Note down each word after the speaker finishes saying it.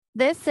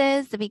This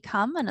is the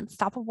Become an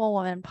Unstoppable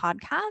Woman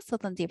podcast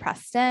with Lindsay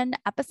Preston,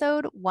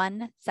 episode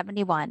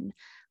 171.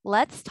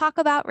 Let's talk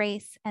about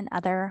race and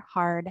other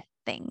hard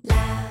things.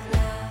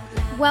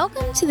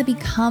 Welcome to the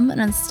Become an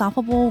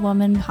Unstoppable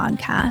Woman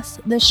podcast,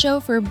 the show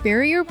for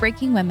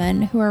barrier-breaking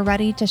women who are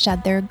ready to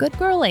shed their good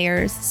girl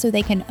layers so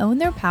they can own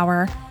their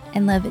power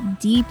and live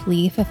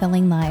deeply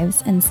fulfilling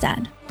lives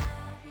instead.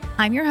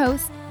 I'm your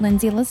host,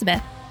 Lindsay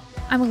Elizabeth.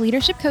 I'm a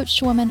leadership coach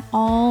to women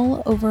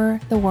all over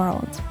the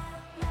world.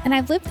 And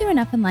I've lived through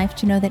enough in life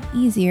to know that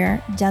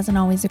easier doesn't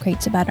always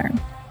equate to better.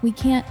 We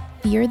can't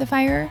fear the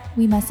fire,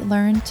 we must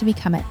learn to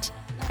become it.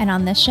 And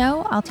on this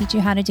show, I'll teach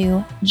you how to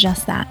do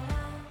just that.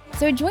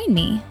 So join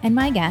me and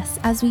my guests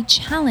as we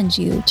challenge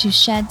you to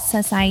shed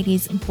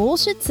society's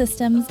bullshit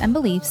systems and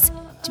beliefs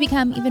to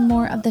become even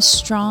more of the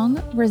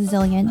strong,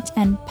 resilient,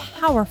 and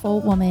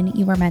powerful woman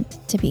you were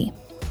meant to be.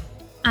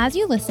 As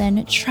you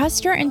listen,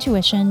 trust your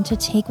intuition to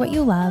take what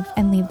you love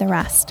and leave the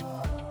rest.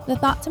 The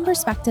thoughts and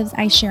perspectives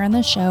I share on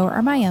the show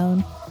are my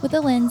own, with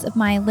the lens of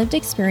my lived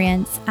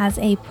experience as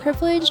a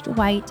privileged,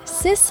 white,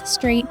 cis,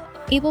 straight,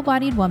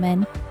 able-bodied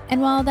woman.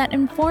 And while that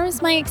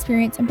informs my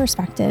experience and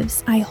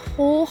perspectives, I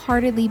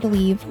wholeheartedly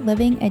believe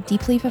living a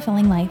deeply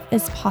fulfilling life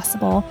is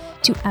possible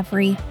to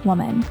every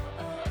woman.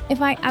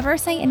 If I ever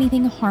say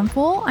anything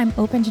harmful, I'm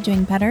open to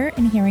doing better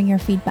and hearing your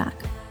feedback.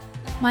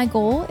 My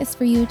goal is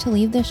for you to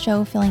leave this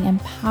show feeling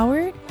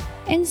empowered,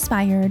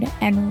 inspired,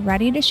 and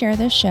ready to share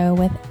this show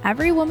with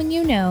every woman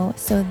you know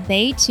so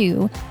they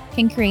too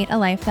can create a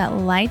life that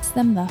lights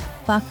them the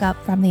fuck up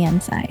from the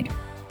inside.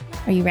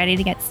 Are you ready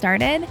to get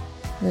started?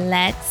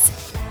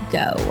 Let's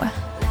go.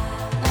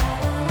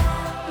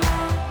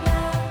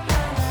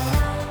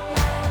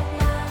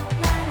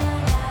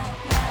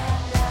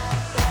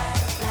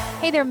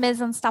 Hey there,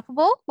 Ms.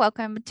 Unstoppable.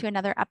 Welcome to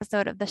another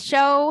episode of the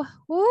show.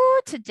 Woo,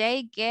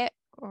 today, get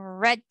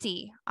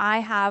ready. I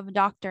have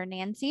Dr.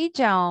 Nancy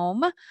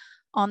Dome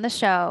on the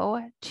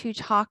show to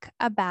talk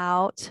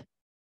about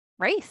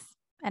race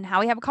and how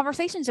we have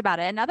conversations about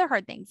it and other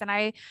hard things. And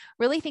I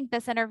really think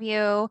this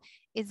interview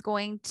is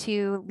going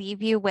to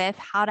leave you with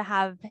how to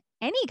have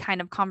any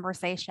kind of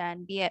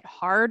conversation, be it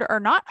hard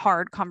or not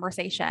hard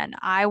conversation.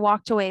 I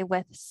walked away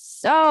with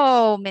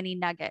so many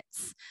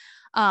nuggets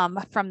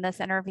from this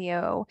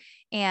interview.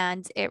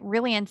 And it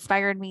really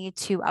inspired me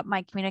to up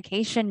my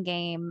communication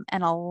game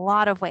in a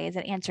lot of ways.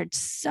 It answered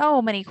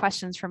so many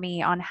questions for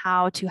me on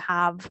how to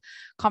have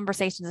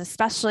conversations,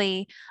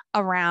 especially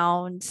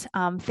around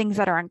things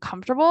that are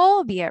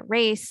uncomfortable, be it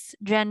race,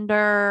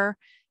 gender,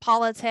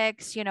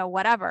 politics,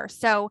 whatever.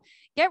 So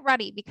get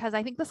ready, because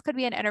I think this could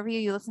be an interview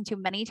you listen to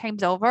many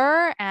times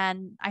over.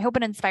 And I hope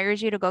it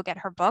inspires you to go get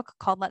her book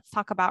called Let's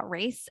Talk About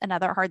Race and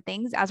Other Hard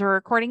Things. As we're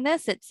recording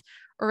this, it's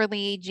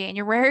early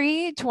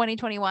January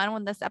 2021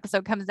 when this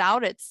episode comes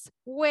out. It's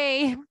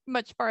way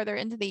much farther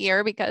into the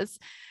year because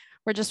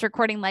we're just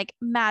recording like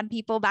mad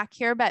people back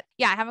here. But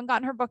yeah, I haven't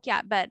gotten her book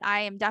yet, but I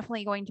am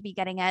definitely going to be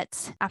getting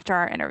it after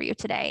our interview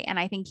today. And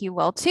I think you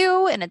will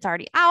too. And it's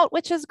already out,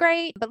 which is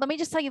great. But let me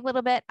just tell you a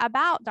little bit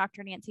about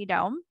Dr. Nancy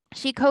Dome.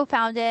 She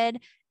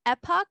co-founded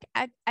Epoch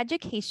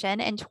Education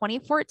in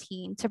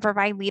 2014 to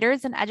provide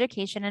leaders in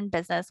education and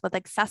business with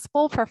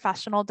accessible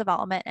professional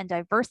development and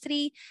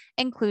diversity,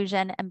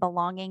 inclusion, and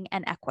belonging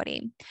and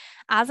equity.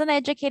 As an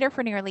educator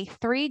for nearly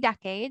 3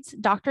 decades,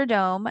 Dr.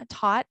 Dome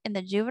taught in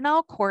the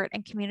juvenile court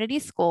and community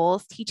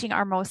schools, teaching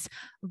our most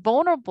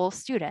vulnerable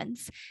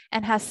students,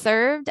 and has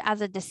served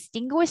as a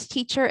distinguished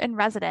teacher in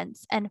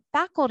residence and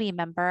faculty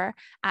member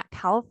at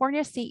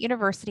California State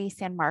University,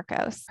 San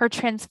Marcos. Her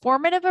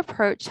transformative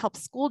approach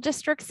helps school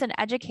districts and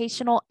educational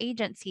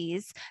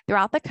agencies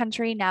throughout the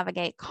country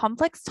navigate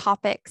complex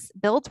topics,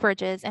 build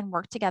bridges, and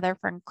work together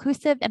for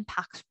inclusive,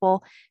 impactful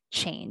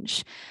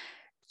change.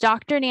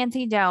 Dr.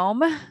 Nancy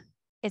Dome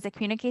is a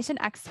communication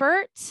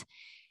expert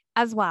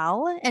as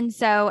well. And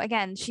so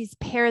again, she's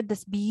paired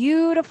this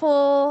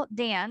beautiful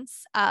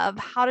dance of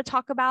how to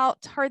talk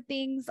about hard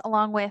things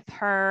along with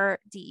her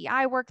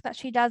DEI work that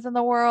she does in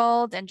the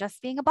world and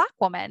just being a Black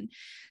woman.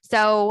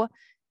 So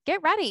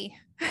get ready.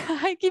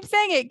 I keep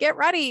saying it, get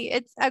ready.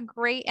 It's a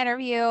great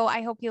interview.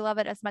 I hope you love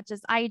it as much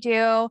as I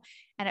do.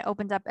 And it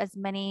opens up as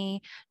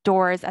many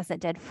doors as it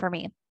did for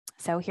me.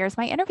 So here's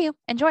my interview.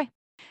 Enjoy.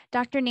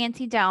 Dr.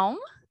 Nancy Dome,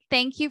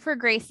 thank you for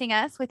gracing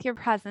us with your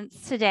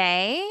presence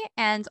today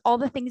and all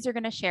the things you're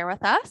going to share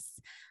with us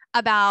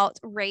about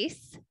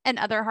race and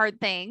other hard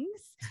things.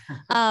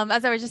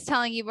 As I was just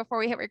telling you before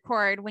we hit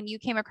record, when you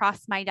came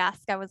across my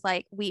desk, I was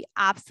like, we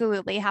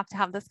absolutely have to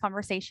have this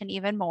conversation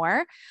even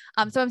more.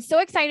 So I'm so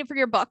excited for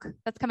your book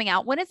that's coming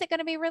out. When is it going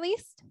to be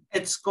released?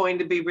 It's going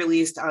to be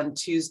released on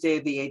Tuesday,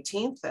 the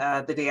 18th,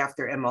 the day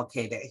after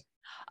MLK Day.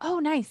 Oh,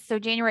 nice. So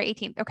January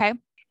 18th. Okay.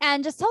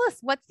 And just tell us,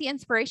 what's the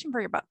inspiration for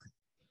your book?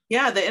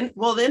 Yeah, the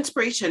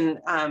inspiration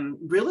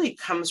really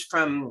comes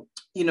from,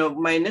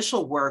 my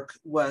initial work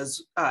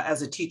was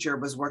as a teacher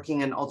was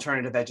working in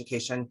alternative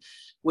education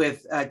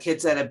with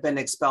kids that have been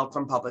expelled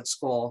from public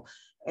school.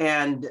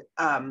 And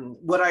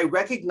what I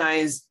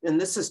recognized, and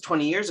this is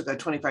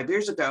 25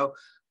 years ago,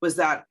 was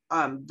that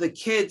the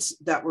kids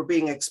that were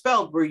being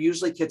expelled were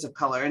usually kids of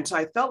color. And so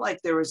I felt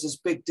like there was this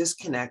big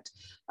disconnect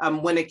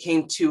when it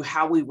came to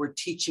how we were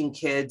teaching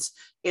kids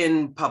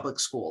in public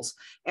schools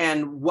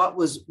and what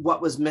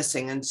was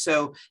missing. And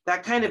so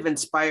that kind of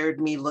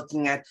inspired me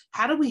looking at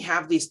how do we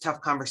have these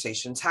tough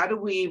conversations? How do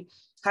we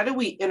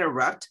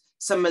interrupt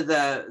some of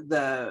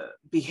the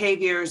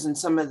behaviors and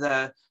some of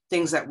the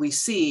things that we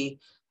see,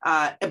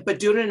 but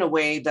do it in a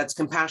way that's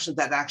compassionate,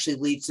 that actually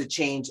leads to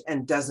change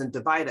and doesn't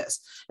divide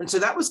us. And so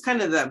that was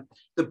kind of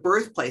the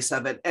birthplace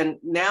of it. And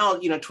now,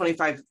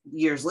 25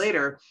 years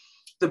later,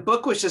 the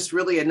book was just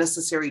really a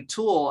necessary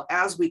tool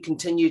as we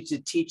continue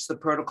to teach the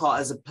protocol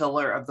as a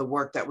pillar of the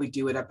work that we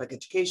do at Epic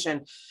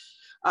Education.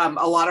 A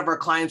lot of our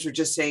clients were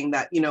just saying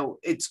that,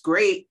 it's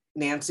great,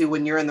 Nancy,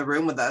 when you're in the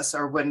room with us,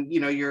 or when,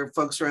 your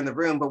folks are in the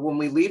room, but when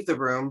we leave the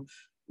room,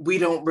 we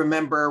don't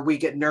remember, we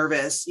get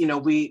nervous,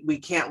 we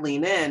can't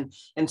lean in.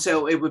 And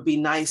so it would be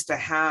nice to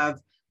have,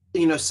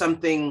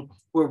 something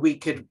where we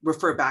could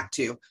refer back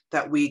to,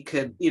 that we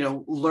could,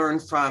 learn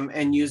from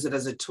and use it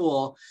as a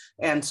tool.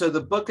 And so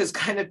the book has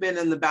kind of been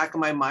in the back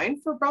of my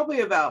mind for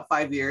probably about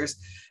 5 years,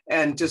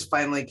 and just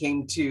finally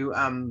came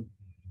to,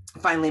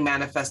 finally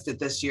manifested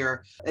this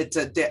year. It's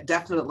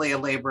definitely a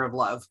labor of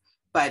love.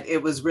 But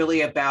it was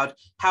really about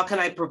how can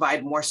I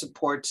provide more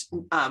support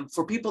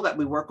for people that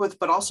we work with,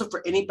 but also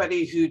for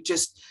anybody who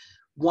just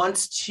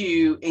wants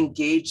to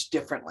engage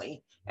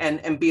differently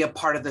and be a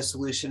part of the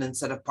solution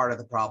instead of part of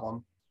the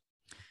problem.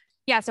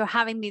 Yeah. So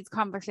having these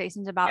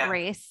conversations about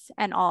race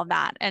and all of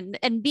that,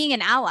 and being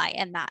an ally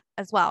in that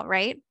as well,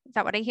 right? Is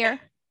that what I hear?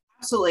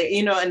 Absolutely.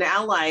 An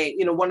ally,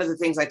 one of the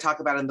things I talk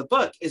about in the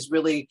book is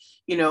really,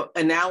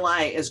 an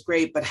ally is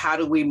great, but how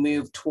do we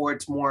move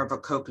towards more of a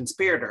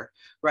co-conspirator,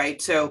 right?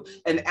 So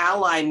an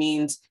ally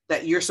means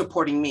that you're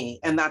supporting me,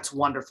 and that's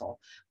wonderful.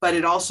 But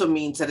it also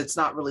means that it's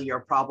not really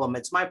your problem,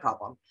 it's my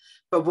problem.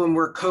 But when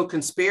we're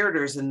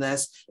co-conspirators in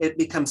this, it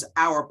becomes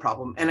our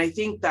problem. And I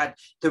think that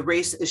the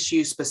race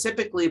issue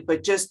specifically,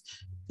 but just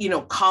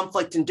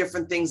conflict and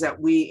different things that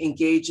we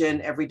engage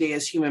in every day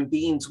as human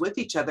beings with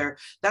each other,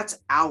 that's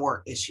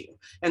our issue.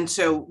 And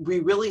so we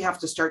really have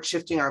to start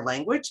shifting our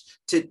language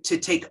to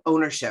take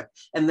ownership.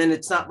 And then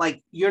it's not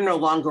like you're no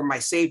longer my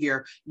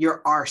savior,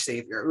 you're our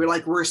savior.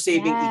 We're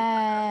saving each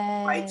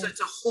other, right? So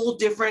it's a whole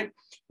different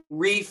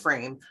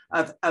reframe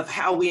of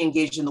how we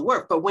engage in the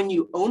work. But when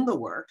you own the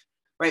work,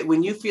 right,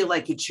 when you feel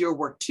like it's your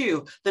work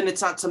too, then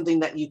it's not something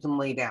that you can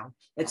lay down.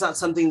 It's not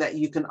something that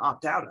you can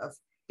opt out of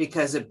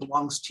because it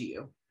belongs to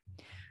you.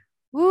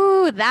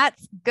 Ooh,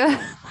 that's good.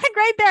 Like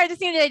right there, I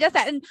just needed to digest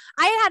that. And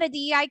I had a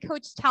DEI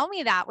coach tell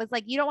me that was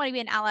like, you don't want to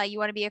be an ally, you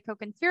want to be a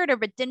co-conspirator,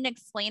 but didn't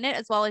explain it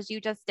as well as you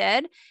just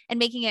did, and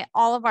making it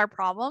all of our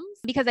problems.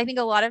 Because I think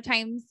a lot of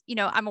times,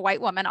 I'm a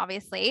white woman,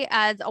 obviously.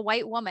 As a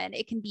white woman,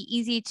 it can be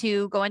easy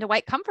to go into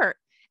white comfort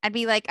and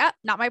be like, oh,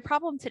 not my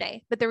problem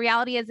today. But the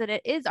reality is that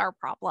it is our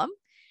problem.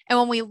 And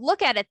when we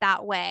look at it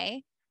that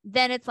way,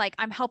 then it's like,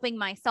 I'm helping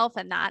myself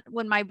in that,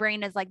 when my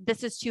brain is like,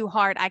 this is too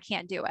hard, I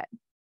can't do it.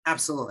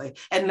 Absolutely.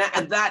 And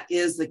that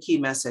is the key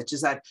message,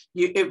 is that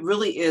it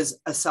really is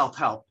a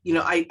self-help.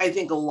 I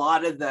think a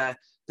lot of the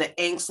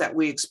angst that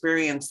we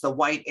experience, the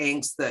white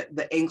angst,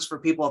 the angst for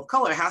people of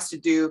color, has to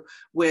do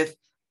with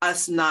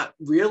us not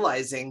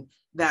realizing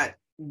that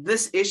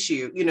this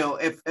issue,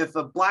 if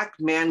a Black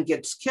man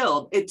gets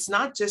killed, it's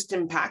not just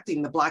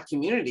impacting the Black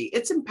community,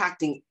 it's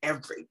impacting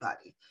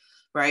everybody,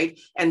 right?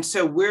 And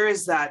so where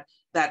is that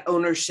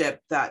ownership,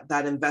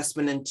 that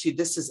investment into,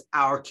 this is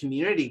our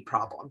community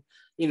problem,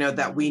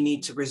 that we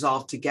need to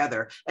resolve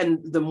together. And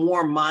the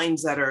more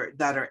minds that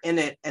are in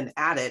it and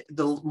at it,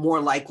 the more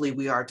likely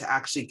we are to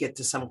actually get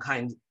to some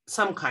kind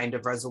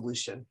of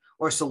resolution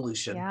or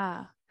solution.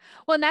 Yeah.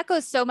 Well, and that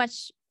goes so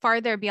much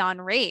farther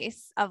beyond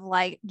race, of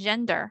like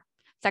gender,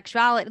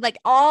 sexuality, like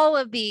all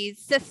of these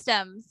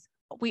systems,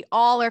 we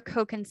all are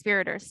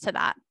co-conspirators to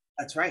that.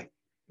 That's right.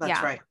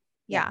 That's right.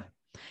 Yeah.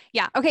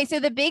 Yeah. Okay. So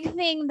the big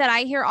thing that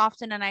I hear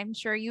often, and I'm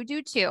sure you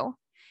do too,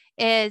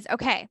 is,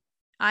 okay,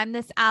 I'm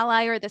this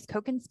ally or this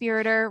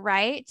co-conspirator,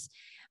 right?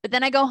 But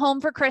then I go home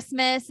for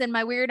Christmas and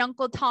my weird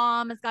Uncle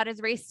Tom has got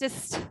his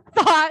racist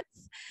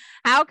thoughts.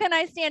 How can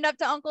I stand up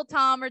to Uncle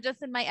Tom, or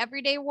just in my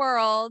everyday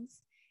world,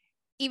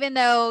 even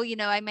though,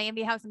 I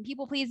maybe have some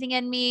people pleasing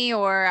in me,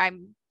 or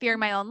I'm fearing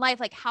my own life?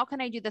 Like, how can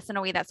I do this in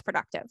a way that's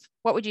productive?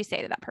 What would you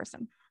say to that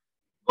person?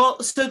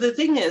 Well, so the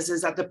thing is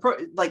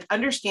that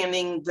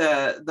understanding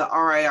the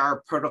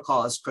RIR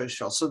protocol is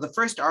crucial. So the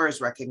first R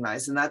is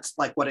recognize, and that's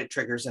like what it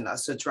triggers in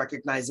us. So it's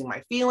recognizing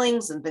my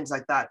feelings and things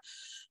like that.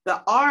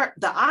 The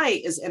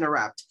I is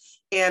interrupt,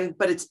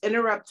 but it's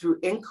interrupt through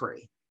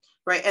inquiry,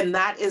 right? And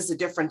that is the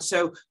difference.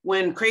 So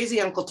when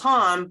crazy Uncle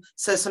Tom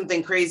says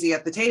something crazy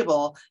at the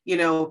table,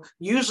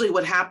 usually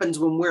what happens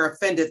when we're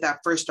offended,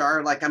 that first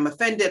R, like I'm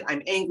offended,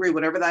 I'm angry,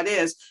 whatever that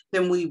is,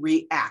 then we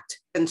react.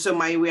 And so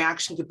my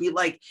reaction could be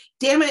like,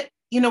 damn it,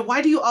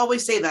 why do you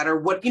always say that? Or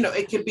what,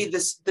 it could be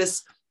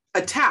this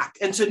attack.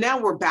 And so now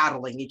we're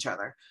battling each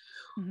other.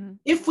 Mm-hmm.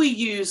 If we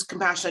use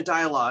compassionate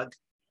dialogue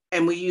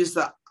and we use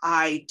the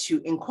I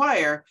to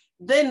inquire,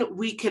 then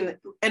we can,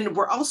 and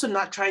we're also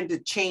not trying to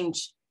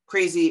change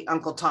crazy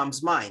Uncle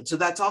Tom's mind. So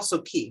that's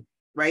also key,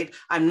 right?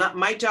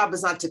 My job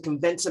is not to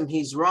convince him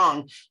he's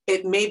wrong.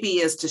 It maybe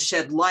is to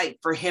shed light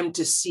for him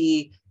to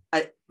see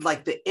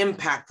like the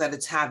impact that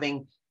it's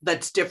having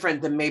that's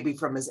different than maybe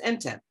from his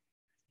intent.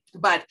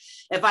 But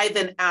if I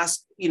then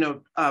ask,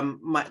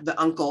 the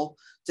uncle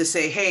to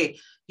say, hey,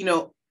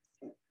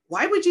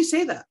 why would you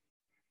say that?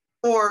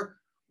 Or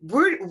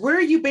where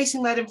are you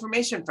basing that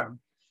information from?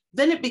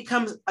 Then it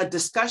becomes a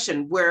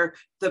discussion where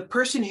the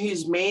person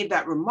who's made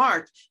that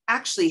remark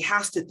actually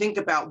has to think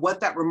about what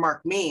that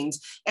remark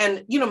means.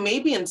 And,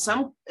 maybe in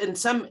some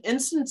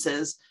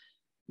instances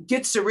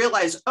gets to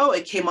realize, oh,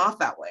 it came off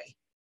that way.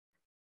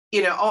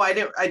 I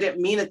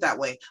didn't mean it that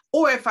way.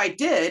 Or if I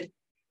did,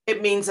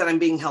 it means that I'm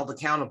being held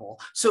accountable.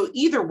 So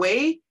either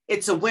way,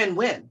 it's a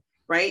win-win,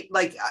 right?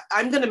 Like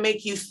I'm going to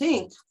make you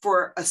think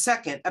for a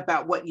second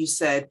about what you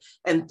said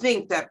and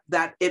think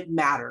that it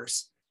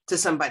matters to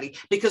somebody,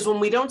 because when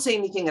we don't say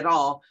anything at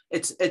all,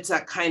 it's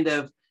that kind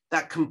of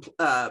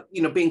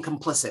being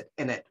complicit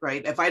in it,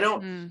 right? If I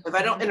don't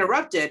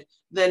interrupt it,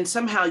 then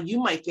somehow you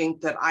might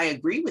think that I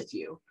agree with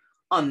you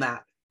on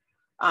that.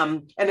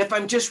 And if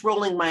I'm just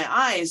rolling my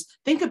eyes,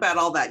 think about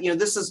all that.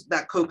 This is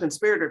that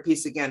co-conspirator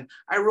piece again.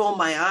 I roll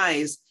my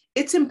eyes,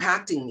 it's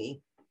impacting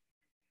me,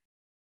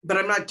 but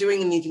I'm not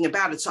doing anything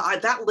about it. So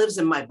that lives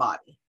in my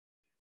body.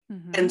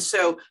 Mm-hmm. And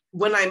so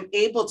when I'm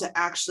able to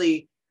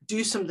actually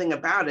do something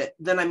about it,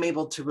 then I'm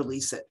able to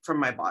release it from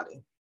my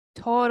body.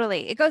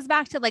 Totally. It goes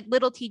back to like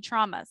little T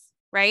traumas,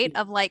 right?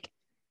 Mm-hmm. Of like,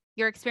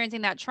 you're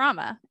experiencing that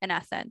trauma in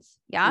essence.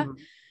 Yeah. Mm-hmm.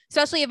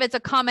 Especially if it's a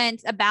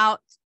comment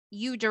about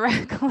you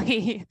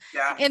directly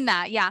in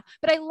that. Yeah.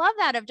 But I love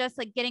that of just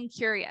like getting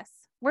curious.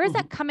 Where is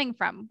that coming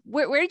from?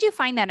 Where did you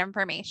find that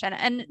information?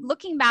 And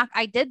looking back,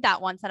 I did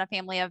that once at a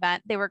family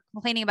event. They were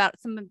complaining about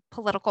some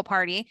political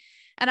party.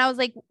 And I was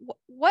like,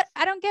 what?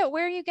 I don't get,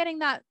 where are you getting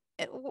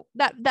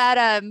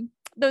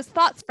those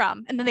thoughts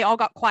from? And then they all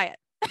got quiet.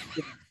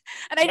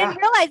 And I didn't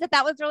realize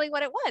that was really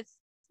what it was.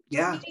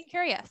 Just being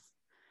curious.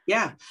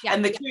 Yeah.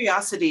 And the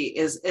curiosity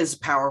is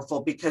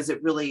powerful, because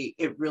it really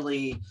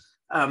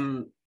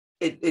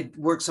it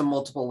works on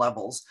multiple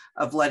levels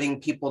of letting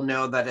people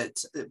know that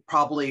it's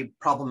probably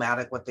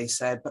problematic what they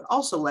said, but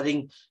also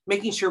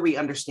making sure we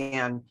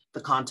understand the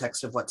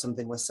context of what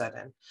something was said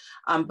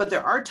in. But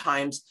there are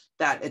times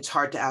that it's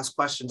hard to ask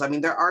questions. I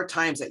mean, there are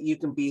times that you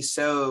can be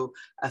so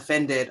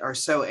offended or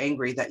so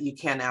angry that you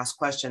can't ask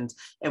questions.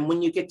 And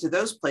when you get to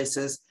those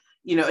places,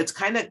 it's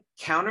kind of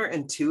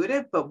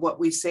counterintuitive, but what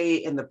we say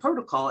in the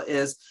protocol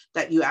is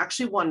that you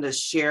actually want to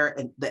share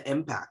the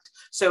impact.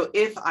 So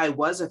if I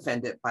was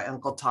offended by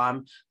Uncle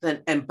Tom,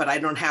 but I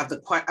don't have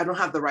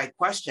the right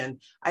question,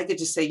 I could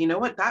just say, you know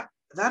what, that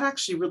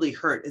actually really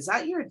hurt. Is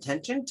that your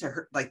intention to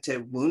hurt, like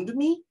to wound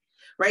me?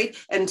 Right.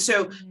 And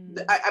so,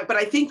 but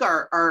I think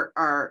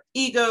our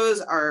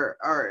egos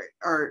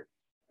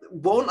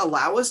won't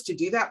allow us to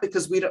do that,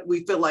 because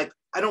we feel like,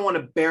 I don't want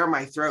to bare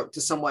my throat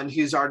to someone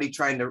who's already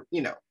trying to,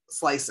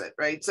 slice it.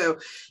 Right. So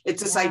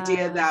it's this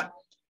idea that,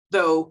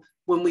 though,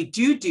 when we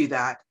do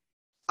that,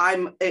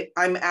 I'm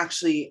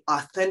actually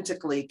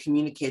authentically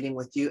communicating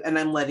with you, and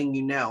I'm letting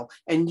you know,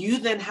 and you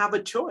then have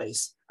a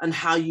choice on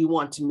how you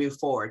want to move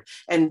forward.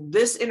 And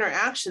this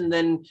interaction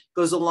then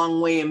goes a long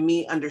way in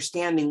me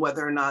understanding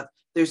whether or not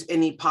there's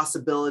any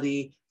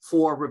possibility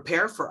for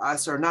repair for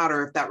us or not,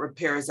 or if that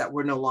repair is that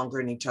we're no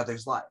longer in each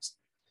other's lives.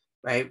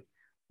 Right.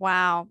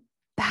 Wow.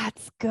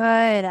 That's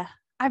good.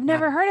 I've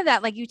never heard of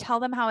that. Like, you tell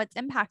them how it's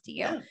impacting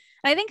you. And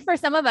I think for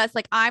some of us,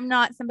 like, I'm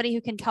not somebody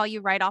who can tell you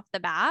right off the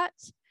bat,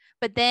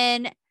 but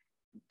then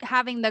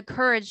having the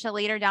courage to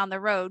later down the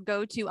road,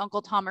 go to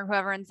Uncle Tom or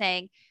whoever and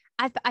saying,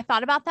 I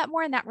thought about that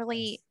more, and that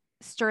really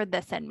stirred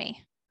this in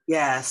me.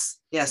 Yes.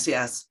 Yeah.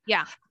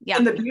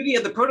 And the beauty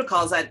of the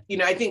protocol is that,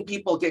 I think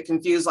people get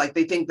confused. Like,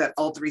 they think that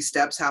all 3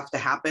 steps have to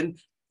happen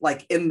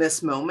like in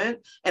this moment.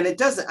 And it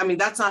doesn't. I mean,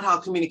 that's not how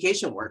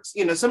communication works.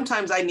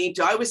 Sometimes I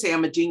always say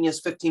I'm a genius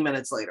 15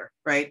 minutes later,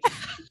 right?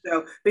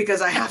 So, because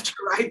I have to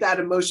ride that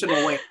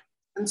emotional wave.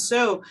 And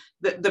so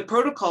the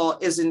protocol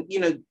isn't,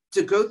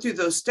 to go through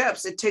those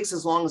steps, it takes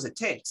as long as it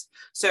takes.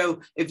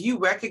 So if you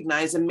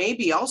recognize, and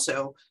maybe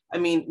also,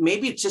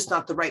 maybe it's just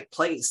not the right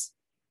place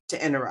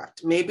to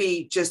interrupt.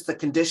 Maybe just the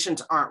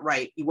conditions aren't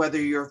right, whether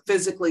you're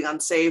physically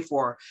unsafe,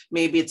 or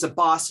maybe it's a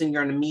boss and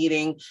you're in a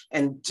meeting,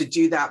 and to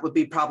do that would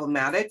be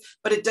problematic.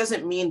 But it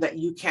doesn't mean that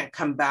you can't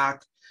come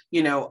back,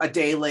 a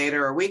day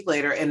later or a week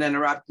later and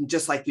interrupt. And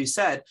just like you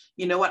said,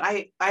 you know what,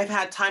 I've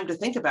had time to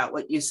think about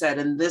what you said,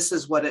 and this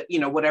is what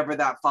whatever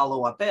that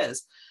follow-up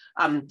is.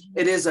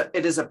 It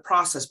is a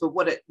process, but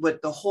what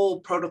the whole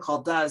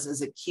protocol does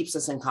is it keeps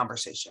us in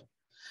conversation,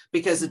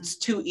 because it's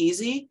too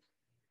easy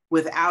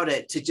without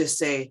it to just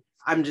say,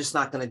 I'm just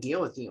not going to deal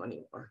with you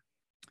anymore.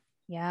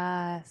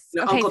 Yes.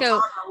 Uncle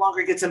Tom no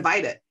longer gets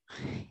invited.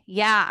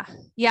 Yeah.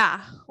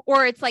 Yeah.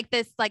 Or it's like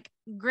this like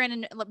grin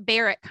and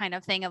bear it kind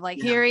of thing of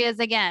like, here he is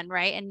again.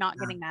 Right. And not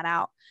getting that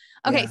out.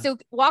 Okay. So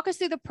walk us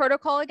through the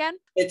protocol again.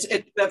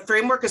 The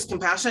framework is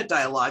compassionate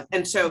dialogue.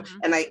 And so,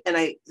 and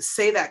I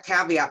say that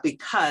caveat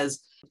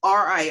because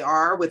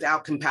RIR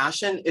without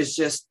compassion is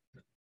just,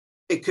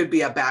 it could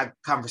be a bad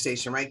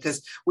conversation, right?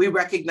 Because we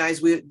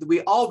recognize,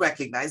 we all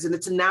recognize, and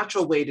it's a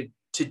natural way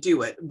to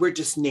do it. We're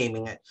just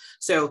naming it.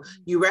 So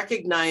you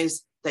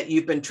recognize that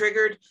you've been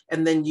triggered,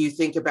 and then you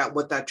think about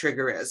what that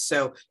trigger is.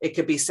 So it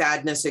could be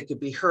sadness, it could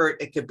be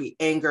hurt, it could be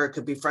anger, it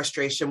could be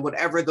frustration,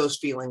 whatever those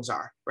feelings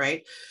are,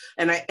 right?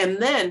 And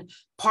then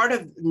part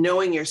of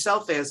knowing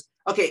yourself is,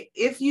 okay,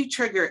 if you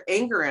trigger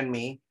anger in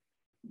me,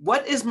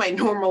 what is my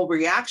normal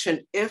reaction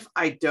if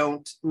I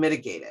don't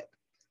mitigate it,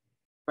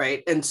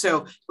 right? And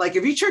so like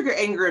if you trigger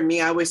anger in me,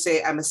 I always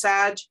say I'm a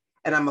Sag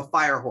and I'm a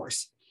fire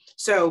horse.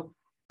 So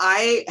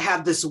I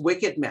have this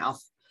wicked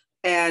mouth.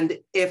 And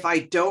if I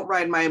don't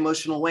ride my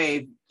emotional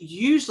wave,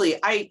 usually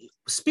I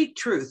speak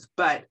truth,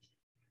 but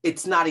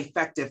it's not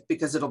effective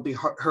because it'll be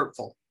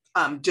hurtful,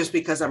 just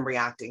because I'm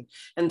reacting.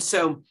 And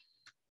so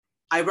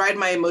I ride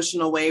my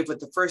emotional wave with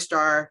the first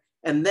R,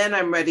 and then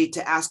I'm ready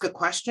to ask a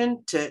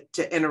question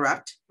to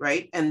interrupt,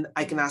 right? And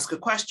I can ask a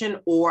question,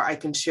 or I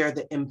can share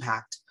the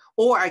impact,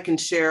 or I can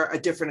share a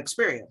different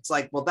experience.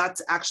 Like, well,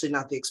 that's actually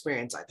not the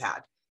experience I've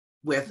had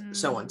with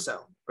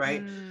so-and-so,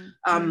 right?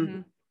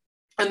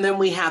 And then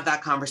we have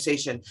that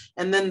conversation.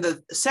 And then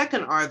the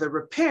second R, the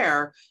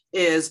repair,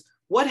 is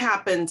what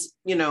happens,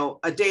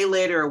 a day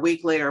later, a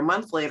week later, a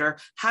month later,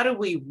 how do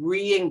we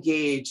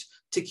re-engage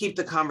to keep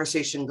the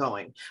conversation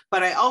going?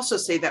 But I also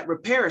say that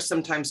repair is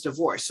sometimes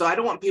divorce. So I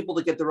don't want people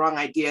to get the wrong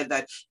idea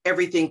that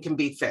everything can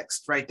be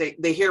fixed, right?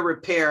 They hear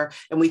repair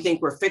and we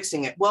think we're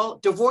fixing it. Well,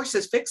 divorce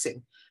is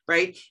fixing,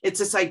 right? It's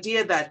this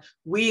idea that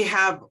we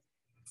have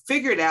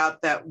figured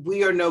out that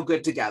we are no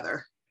good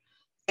together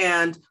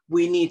and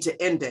we need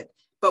to end it.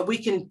 But we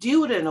can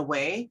do it in a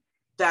way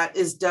that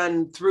is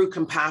done through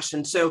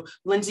compassion. So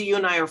Lindsay, you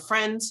and I are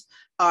friends.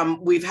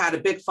 We've had a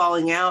big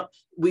falling out.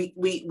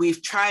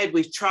 We've tried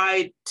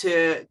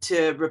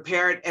to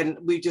repair it. And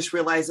we just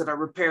realized that our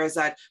repair is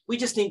that we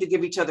just need to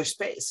give each other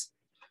space,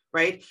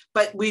 right?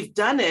 But we've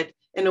done it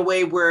in a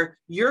way where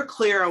you're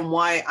clear on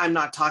why I'm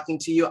not talking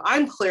to you.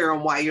 I'm clear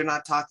on why you're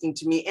not talking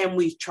to me. And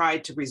we've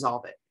tried to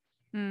resolve it.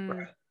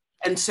 Right?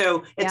 And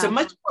so it's a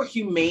much more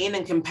humane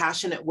and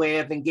compassionate way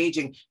of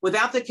engaging.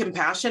 Without the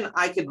compassion,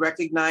 I could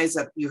recognize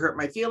that you hurt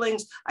my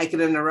feelings. I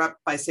could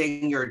interrupt by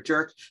saying you're a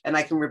jerk, and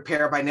I can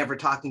repair by never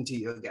talking to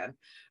you again,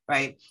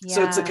 right? Yeah.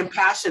 So it's a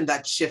compassion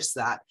that shifts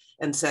that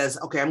and says,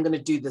 okay, I'm going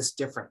to do this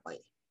differently.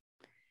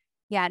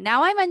 Yeah.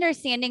 Now I'm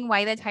understanding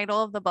why the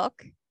title of the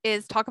book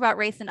is Talk About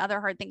Race and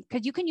Other Hard Things,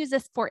 because you can use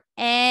this for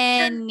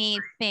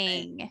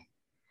anything.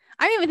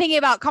 I'm even thinking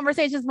about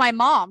conversations with my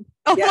mom.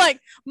 Oh, yes, like,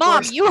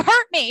 Mom, you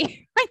hurt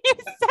me when you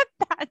said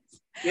that.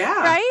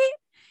 Yeah. Right?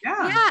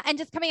 Yeah. Yeah. And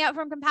just coming out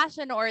from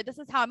compassion, or this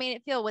is how it made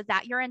it feel. Was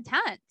that your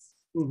intent?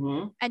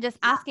 And just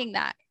asking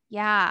that.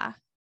 Yeah.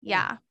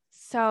 Yeah.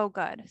 So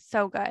good.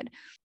 So good.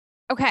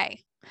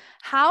 Okay.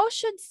 How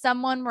should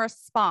someone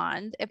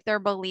respond if their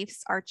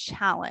beliefs are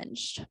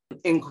challenged?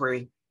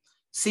 Inquiry.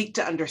 Seek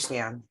to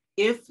understand.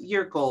 If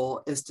your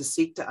goal is to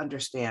seek to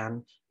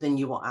understand, then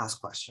you will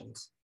ask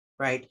questions.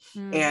 Right.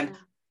 And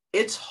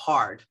it's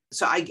hard.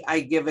 So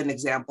I give an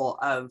example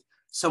of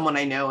someone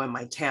I know in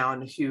my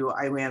town who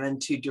I ran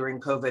into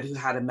during COVID who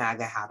had a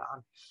MAGA hat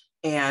on.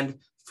 And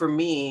for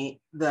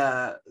me,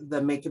 the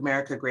Make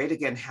America Great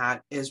Again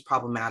hat is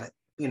problematic.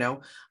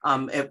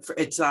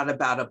 It's not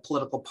about a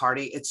political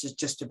party. It's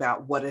just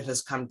about what it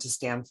has come to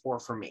stand for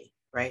me.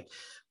 Right.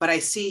 But I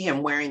see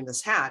him wearing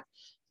this hat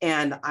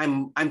and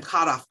I'm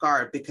caught off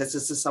guard because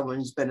this is someone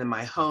who's been in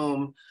my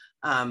home.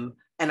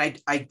 And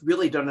I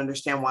really don't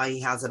understand why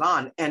he has it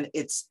on. And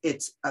it's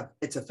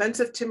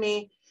offensive to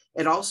me.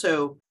 It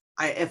also,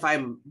 if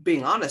I'm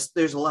being honest,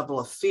 there's a level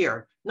of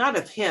fear, not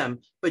of him,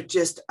 but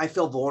just I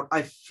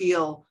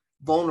feel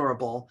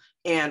vulnerable.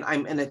 And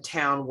I'm in a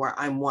town where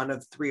I'm one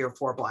of 3 or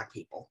 4 Black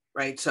people,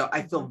 right? So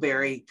I feel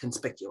very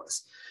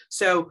conspicuous.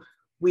 So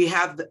we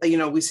have,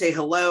 we say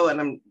hello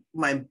and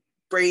my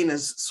brain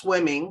is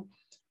swimming.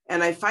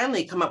 And I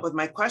finally come up with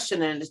my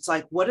question and it's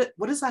like, what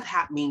does that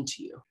hat mean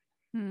to you?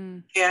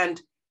 And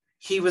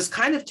he was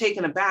kind of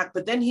taken aback,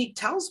 but then he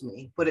tells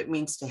me what it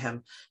means to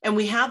him. And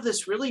we have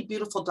this really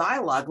beautiful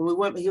dialogue.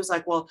 And he was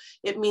like, well,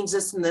 it means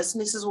this and this.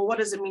 And he says, well, what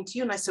does it mean to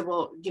you? And I said,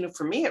 well,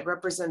 for me, it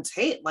represents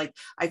hate. Like,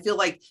 I feel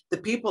like the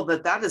people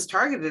that is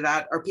targeted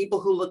at are people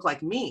who look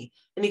like me.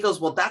 And he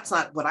goes, well, that's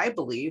not what I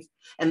believe.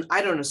 And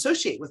I don't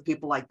associate with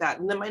people like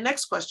that. And then my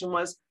next question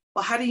was,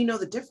 well, how do you know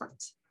the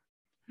difference?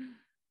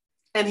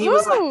 And he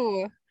was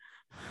like,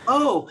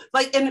 oh,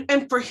 like,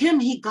 and for him,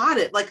 he got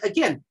it. Like,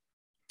 again,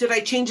 did I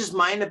change his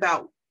mind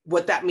about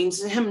what that means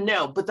to him?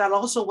 No, but that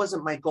also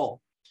wasn't my goal.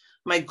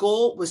 My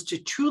goal was to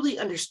truly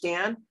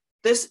understand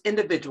this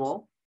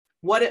individual,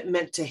 what it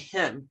meant to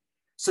him,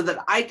 so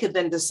that I could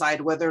then decide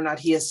whether or not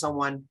he is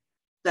someone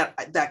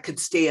that could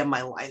stay in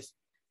my life,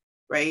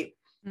 right?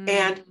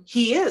 And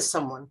he is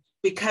someone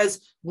because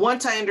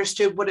once I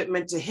understood what it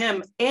meant to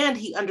him and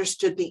he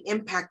understood the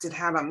impact it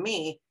had on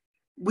me,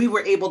 we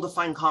were able to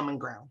find common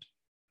ground.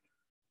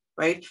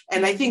 Right.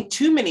 And I think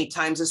too many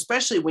times,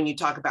 especially when you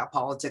talk about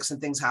politics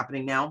and things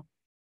happening now,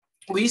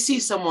 we see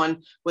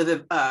someone with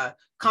a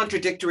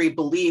contradictory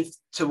belief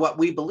to what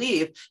we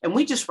believe, and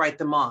we just write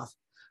them off.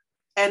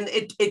 And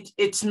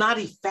it's not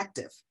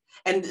effective.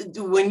 And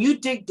when you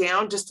dig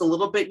down just a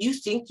little bit, you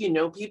think you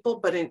know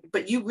people,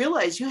 but you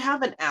realize you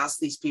haven't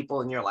asked these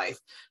people in your life,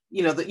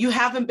 that you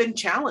haven't been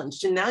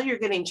challenged, and now you're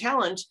getting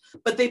challenged,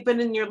 but they've been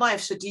in your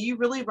life. So do you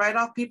really write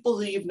off people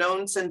who you've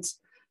known since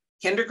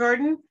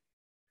kindergarten?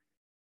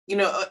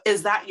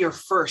 Is that your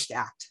first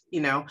act?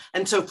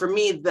 And so for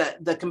me,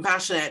 the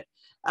compassionate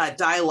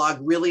dialogue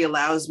really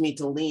allows me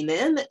to lean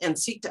in and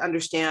seek to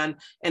understand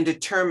and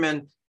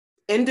determine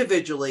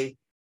individually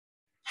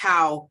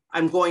how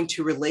I'm going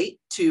to relate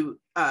to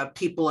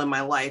people in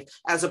my life,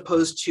 as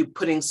opposed to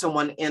putting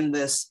someone in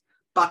this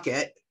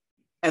bucket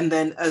and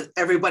then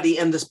everybody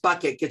in this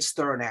bucket gets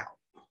thrown out.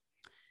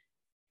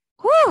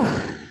 Whew.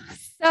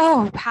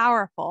 So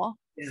powerful.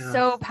 Yeah.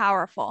 So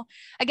powerful.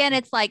 Again,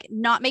 it's like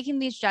not making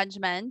these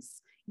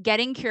judgments,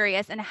 getting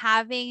curious and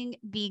having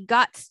the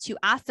guts to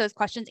ask those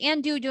questions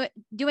and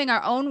doing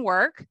our own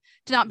work,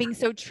 to not being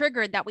so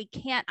triggered that we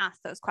can't ask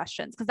those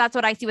questions. Because that's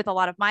what I see with a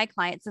lot of my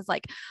clients is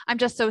like, I'm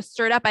just so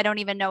stirred up, I don't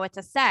even know what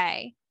to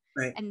say.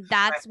 Right. And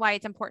that's why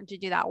it's important to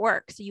do that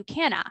work. So you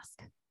can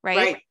ask, right?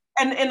 Right.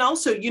 And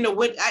also,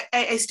 what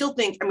I still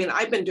think,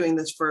 I've been doing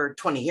this for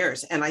 20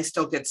 years and I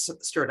still get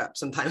stirred up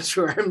sometimes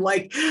where I'm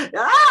like,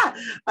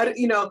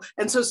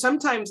 and so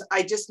sometimes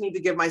I just need to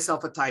give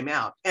myself a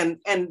timeout. And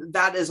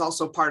that is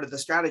also part of the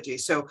strategy.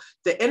 So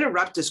the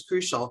interrupt is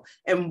crucial.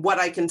 And what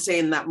I can say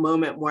in that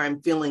moment where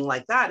I'm feeling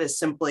like that is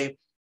simply,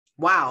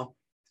 wow,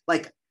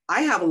 like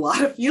I have a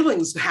lot of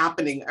feelings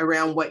happening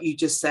around what you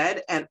just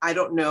said. And I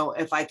don't know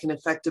if I can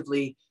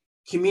effectively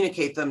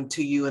communicate them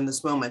to you in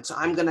this moment. So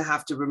I'm going to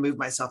have to remove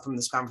myself from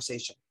this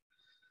conversation.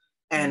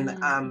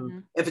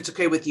 And if it's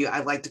okay with you,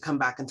 I'd like to come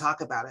back and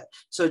talk about it.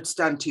 So it's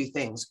done two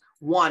things.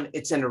 One,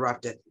 it's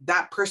interrupted.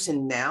 That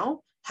person now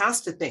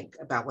has to think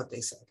about what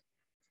they said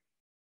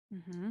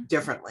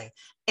differently.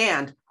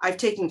 And I've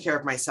taken care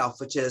of myself,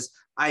 which is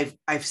I've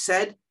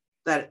said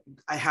that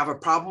I have a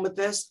problem with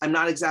this. I'm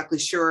not exactly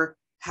sure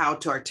how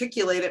to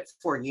articulate it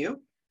for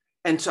you.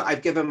 And so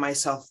I've given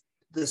myself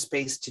the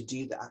space to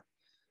do that.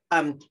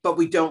 But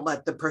we don't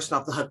let the person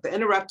off the hook. The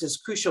interrupt is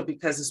crucial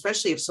because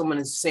especially if someone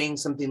is saying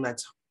something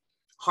that's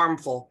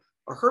harmful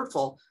or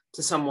hurtful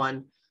to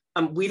someone,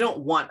 we don't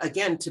want,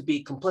 again, to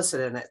be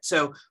complicit in it.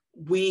 So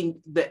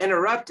the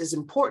interrupt is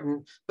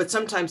important, but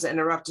sometimes the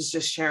interrupt is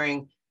just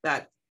sharing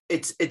that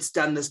it's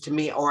done this to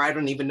me, or I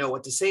don't even know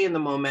what to say in the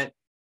moment,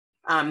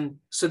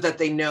 so that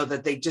they know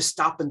that they just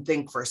stop and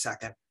think for a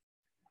second.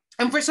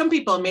 And for some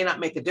people, it may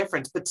not make a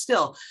difference, but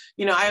still,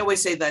 I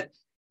always say that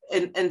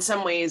in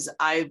some ways,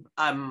 I've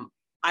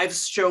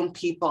shown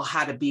people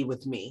how to be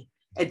with me.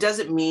 It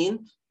doesn't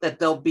mean that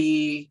they'll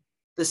be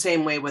the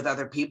same way with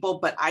other people,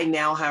 but I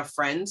now have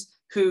friends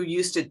who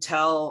used to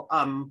tell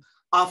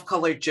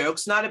off-color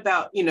jokes, not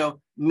about,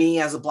 me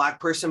as a Black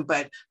person,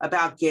 but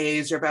about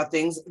gays or about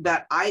things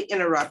that I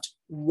interrupt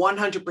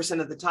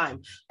 100% of the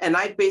time. And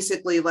I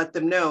basically let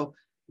them know,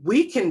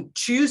 we can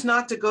choose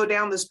not to go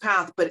down this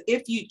path, but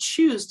if you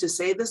choose to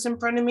say this in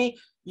front of me,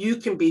 you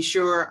can be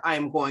sure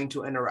I'm going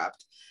to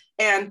interrupt.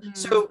 And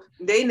so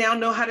they now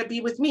know how to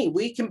be with me.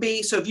 We can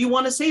be, so if you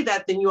want to say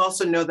that, then you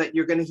also know that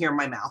you're going to hear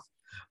my mouth,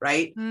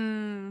 right?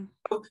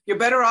 So you're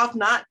better off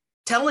not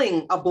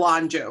telling a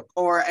blonde joke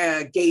or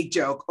a gay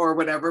joke or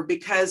whatever,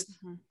 because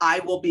I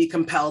will be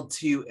compelled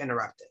to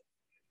interrupt it.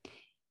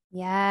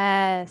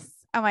 Yes.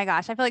 Oh my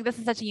gosh. I feel like this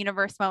is such a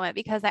universe moment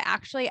because I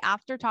actually,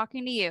 after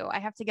talking to you, I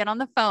have to get on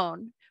the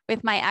phone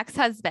with my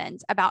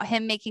ex-husband about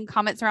him making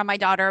comments around my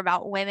daughter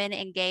about women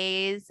and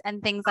gays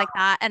and things like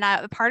that. And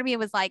part of me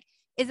was like,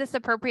 is this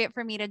appropriate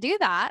for me to do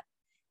that?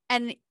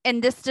 And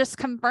this just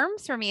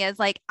confirms for me is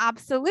like,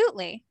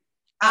 absolutely.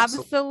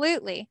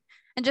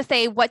 And just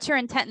say, what's your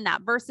intent in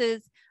that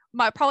versus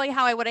probably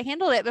how I would have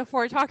handled it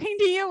before talking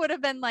to you would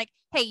have been like,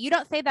 hey, you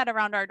don't say that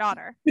around our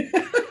daughter.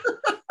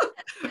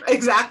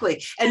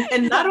 Exactly.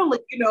 And not only,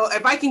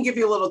 if I can give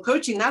you a little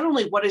coaching, not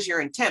only what is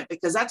your intent,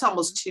 because that's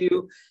almost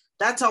too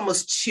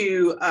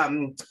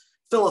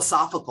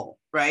philosophical,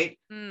 right?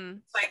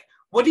 Like,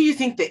 what do you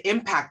think the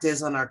impact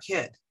is on our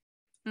kid?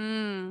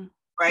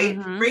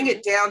 Right? Bring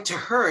it down to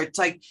her. It's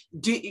like,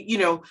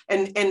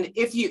 and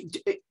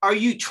are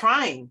you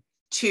trying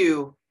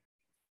to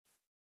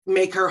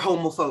make her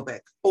homophobic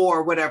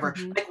or whatever?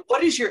 Like,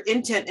 what is your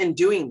intent in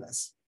doing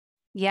this?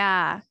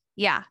 Yeah.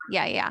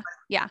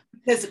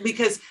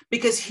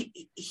 Because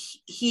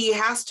he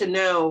has to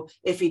know,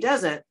 if he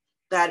doesn't,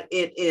 that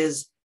it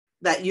is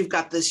that you've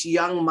got this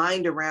young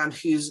mind around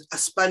who's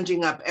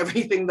sponging up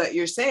everything that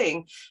you're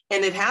saying,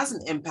 and it has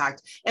an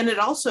impact. And it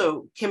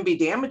also can be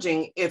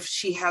damaging if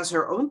she has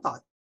her own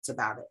thoughts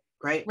about it.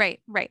 Right.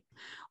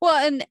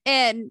 Well,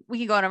 and we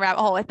can go on a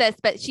rabbit hole with this,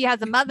 but she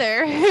has a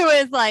mother who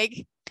is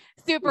like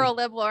super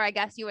liberal, I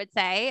guess you would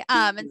say.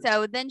 And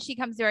so then she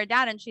comes to her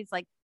dad and she's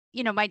like,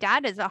 my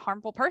dad is a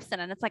harmful person.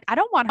 And it's like, I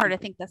don't want her to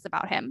think this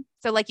about him.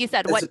 So like you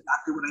said, That's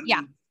exactly what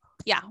I mean.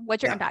 Yeah.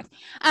 What's your impact?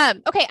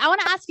 Okay. I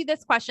want to ask you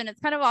this question. It's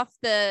kind of off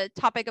the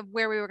topic of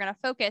where we were going to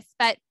focus,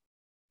 but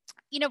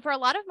for a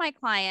lot of my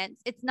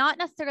clients, it's not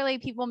necessarily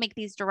people make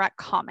these direct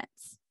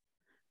comments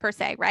per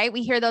se, right?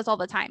 We hear those all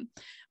the time,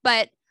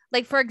 but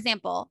like, for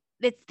example,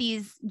 it's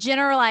these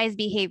generalized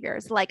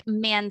behaviors like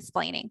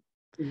mansplaining.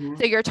 Mm-hmm.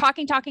 So you're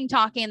talking,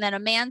 and then a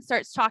man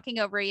starts talking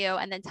over you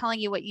and then telling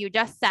you what you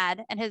just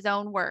said in his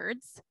own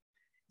words.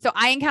 So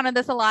I encounter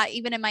this a lot,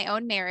 even in my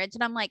own marriage.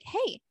 And I'm like,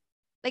 hey,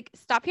 like,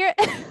 stop here.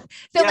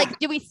 Like,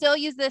 do we still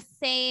use the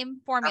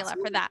same formula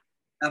for that?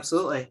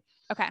 Absolutely.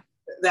 Okay.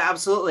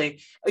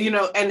 Absolutely.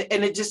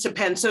 And it just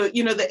depends. So,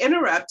 the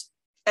interrupt,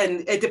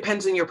 and it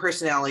depends on your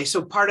personality.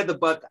 So part of the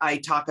book, I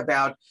talk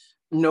about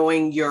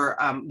knowing your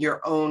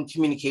own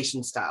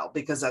communication style,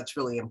 because that's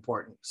really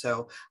important.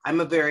 So I'm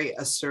a very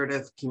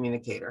assertive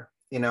communicator,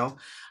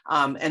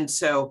 and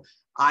so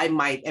I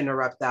might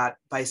interrupt that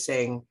by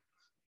saying,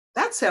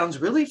 that sounds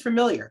really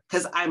familiar,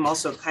 because I'm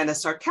also kind of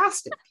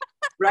sarcastic,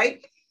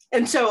 right?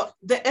 And so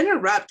the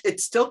interrupt,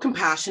 it's still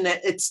compassionate.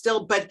 It's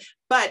still, but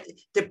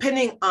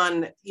depending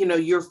on,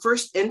 your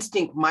first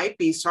instinct might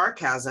be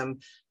sarcasm.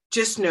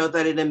 Just know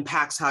that it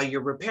impacts how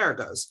your repair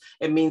goes.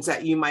 It means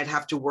that you might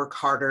have to work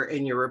harder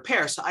in your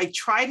repair. So I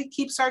try to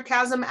keep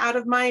sarcasm out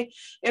of my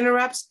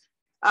interrupts,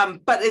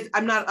 but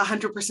I'm not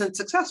 100%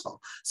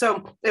 successful.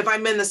 So if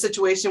I'm in a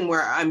situation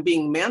where I'm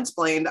being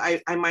mansplained,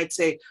 I might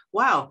say,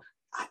 wow,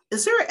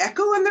 is there an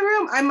echo in the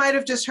room? I might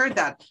have just heard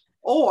that.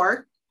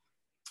 Or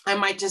I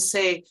might just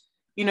say,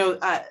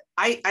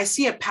 I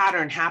see a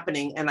pattern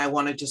happening and I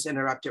want to just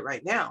interrupt it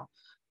right now.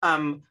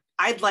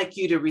 I'd like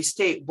you to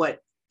restate what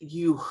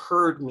you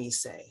heard me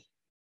say.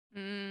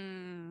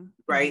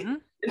 Right. Mm-hmm.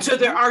 And so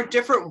there are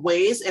different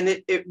ways, and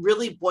it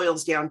really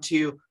boils down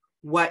to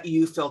what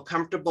you feel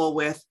comfortable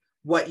with,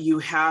 what you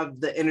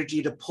have the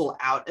energy to pull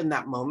out in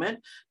that moment.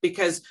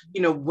 Because,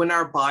 when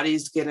our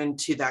bodies get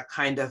into that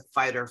kind of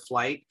fight or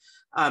flight,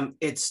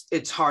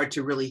 it's hard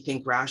to really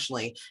think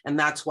rationally. And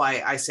that's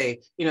why I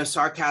say,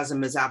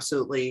 sarcasm is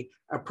absolutely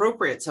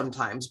appropriate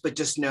sometimes, but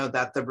just know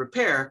that the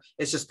repair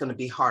is just going to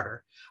be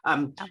harder.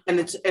 And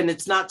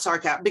it's not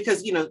sarcasm,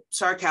 because,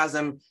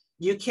 sarcasm,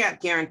 you can't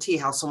guarantee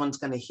how someone's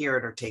going to hear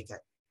it or take it.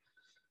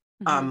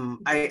 Mm-hmm.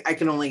 I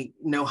can only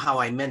know how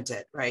I meant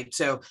it. Right.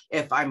 So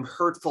if I'm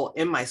hurtful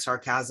in my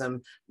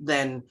sarcasm,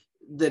 then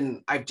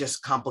I've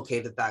just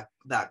complicated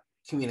that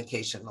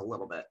communication a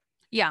little bit.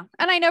 Yeah.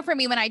 And I know for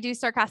me, when I do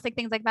sarcastic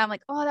things like that, I'm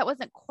like, oh, that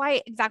wasn't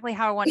quite exactly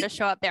how I wanted to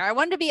show up there. I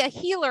wanted to be a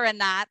healer in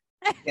that.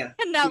 Yeah.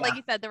 And now, like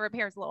you said, the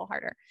repair is a little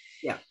harder.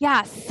 Yeah.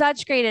 Yeah.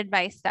 Such great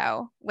advice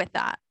though, with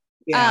that.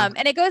 Yeah.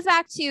 And it goes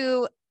back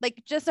to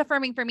like just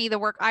affirming for me the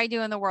work I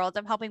do in the world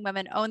of helping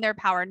women own their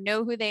power,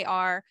 know who they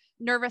are,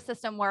 nervous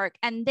system work,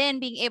 and then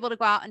being able to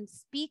go out and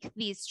speak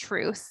these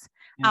truths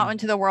out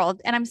into the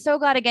world. And I'm so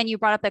glad, again, you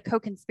brought up the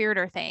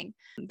co-conspirator thing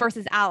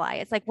versus ally.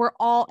 It's like, we're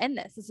all in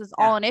this. This is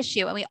all an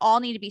issue, and we all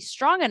need to be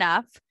strong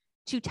enough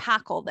to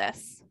tackle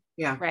this.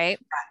 Yeah. Right.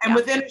 And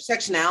with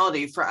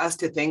intersectionality, for us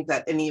to think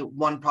that any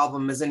one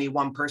problem is any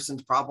one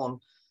person's problem,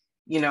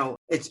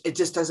 it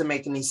just doesn't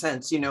make any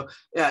sense.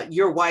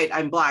 You're white,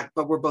 I'm Black,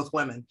 but we're both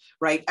women,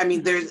 right? I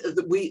mean,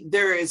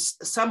 there is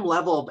some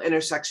level of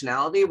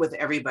intersectionality with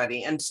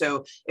everybody. And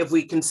so if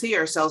we can see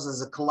ourselves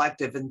as a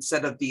collective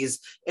instead of these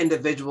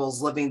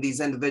individuals living these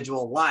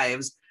individual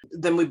lives,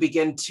 then we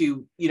begin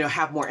to,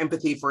 have more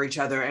empathy for each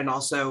other and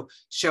also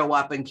show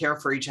up and care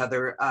for each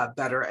other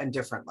better and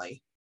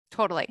differently.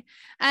 Totally.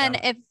 And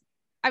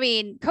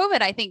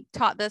COVID, I think,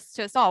 taught this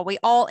to us all. We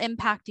all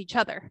impact each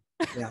other.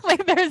 Yeah.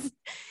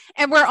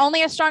 And we're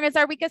only as strong as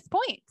our weakest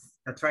points.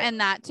 That's right. And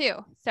that too.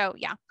 So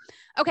yeah.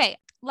 Okay.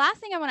 Last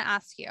thing I want to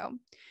ask you,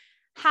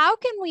 how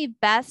can we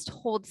best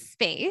hold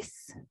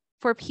space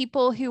for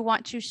people who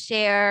want to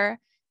share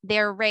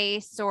their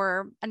race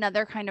or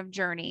another kind of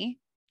journey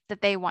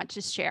that they want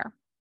to share?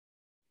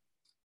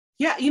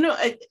 Yeah.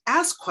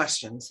 Ask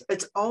questions.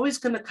 It's always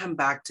going to come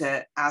back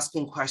to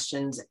asking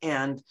questions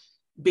and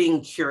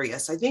being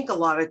curious. I think a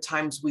lot of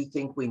times we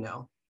think we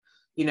know.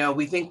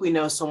 We think we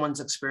know someone's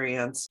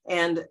experience,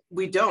 and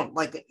we don't.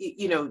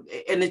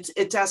 And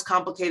it's as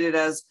complicated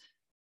as,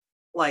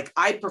 like,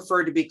 I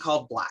prefer to be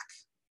called Black,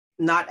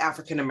 not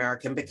African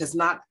American, because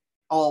not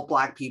all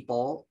Black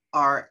people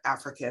are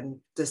African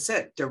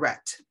descent,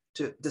 direct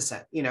to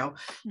descent,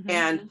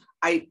 Mm-hmm.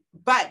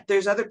 But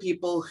there's other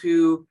people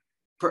who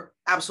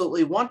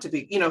absolutely want to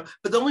be,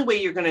 but the only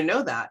way you're going to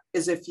know that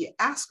is if you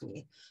ask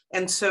me.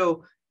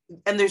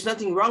 And there's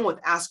nothing wrong with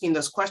asking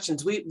those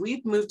questions.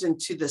 We've moved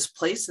into this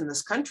place in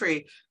this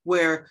country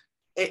where,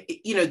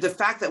 the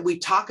fact that we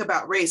talk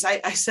about race,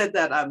 I said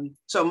that,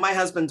 so my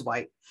husband's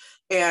white,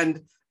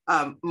 and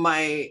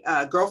my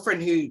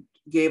girlfriend who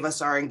gave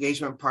us our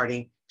engagement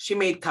party, she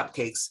made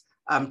cupcakes,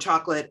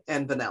 chocolate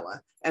and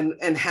vanilla,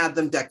 and had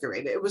them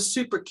decorated. It was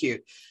super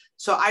cute.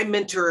 So I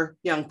mentor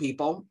young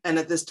people. And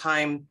at this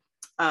time,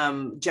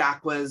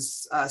 Jack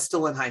was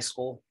still in high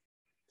school.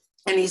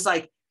 And he's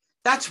like,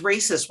 that's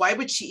racist. Why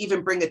would she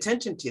even bring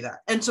attention to that?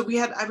 And so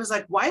I was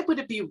like, why would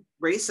it be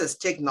racist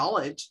to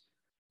acknowledge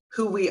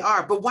who we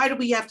are? But why do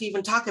we have to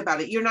even talk about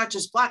it? You're not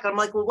just Black. I'm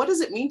like, well, what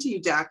does it mean to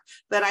you, Jack,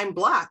 that I'm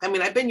Black? I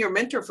mean, I've been your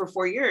mentor for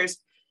 4 years.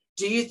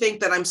 Do you think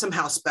that I'm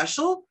somehow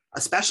special,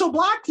 a special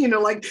Black?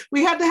 Like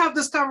we had to have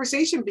this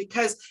conversation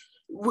because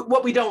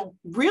what we don't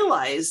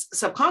realize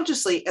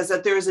subconsciously is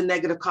that there is a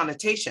negative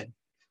connotation.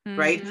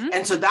 Right. Mm-hmm.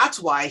 And so that's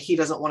why he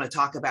doesn't want to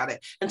talk about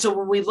it. And so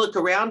when we look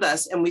around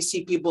us and we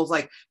see people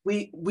like,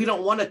 we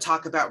don't want to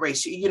talk about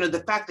race,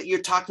 the fact that you're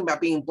talking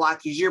about being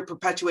Black is you're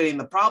perpetuating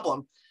the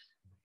problem.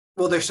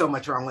 Well, there's so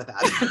much wrong with that.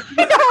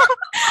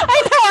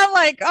 I know. I'm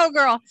like, oh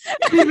girl.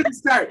 Even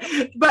start.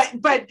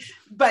 But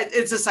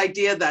it's this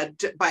idea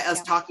that by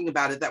us talking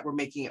about it, that we're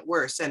making it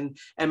worse. And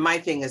my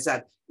thing is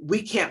that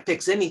we can't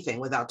fix anything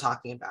without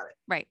talking about it.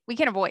 Right. We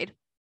can avoid.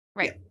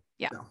 Right.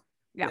 Yeah.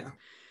 No.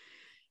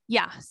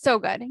 Yeah. So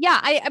good. Yeah.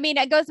 I mean,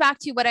 it goes back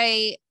to what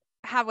I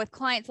have with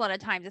clients a lot of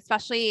times,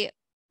 especially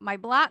my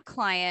Black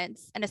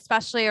clients, and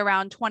especially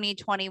around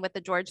 2020 with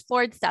the George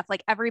Floyd stuff.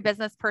 Like every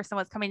business person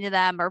was coming to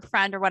them or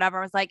friend or whatever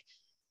was like,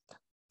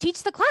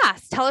 teach the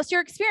class, tell us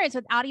your experience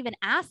without even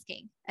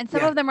asking. And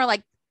some of them were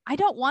like, I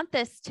don't want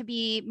this to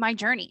be my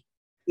journey.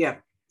 Yeah.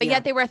 But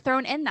yet they were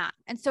thrown in that.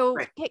 And so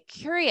get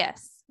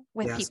curious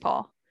with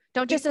people.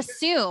 Don't just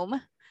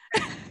assume.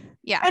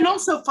 And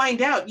also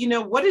find out,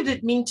 what did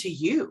it mean to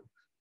you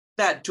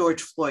that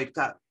George Floyd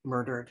got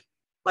murdered?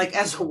 Like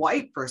as a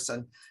white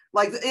person,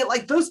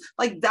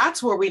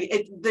 that's where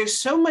there's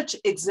so much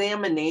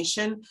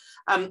examination.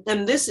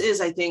 And this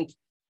is, I think,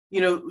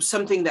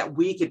 something that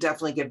we could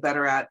definitely get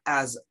better at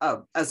as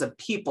a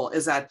people,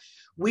 is that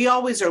we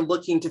always are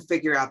looking to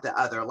figure out the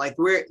other. Like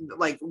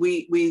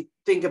we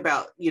think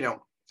about,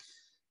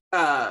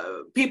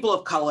 people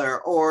of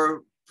color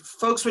or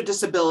folks with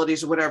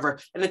disabilities or whatever,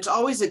 and it's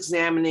always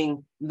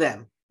examining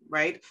them,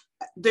 right?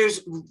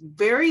 There's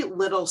very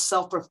little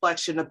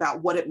self-reflection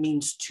about what it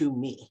means to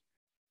me,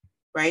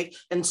 right?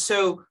 And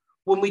so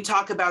when we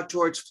talk about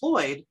George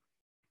Floyd,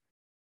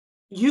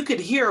 you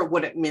could hear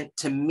what it meant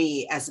to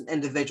me as an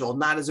individual,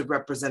 not as a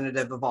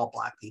representative of all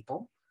Black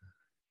people.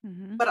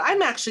 Mm-hmm. But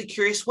I'm actually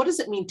curious, what does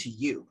it mean to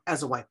you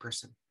as a white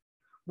person?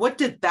 What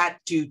did that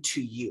do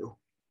to you?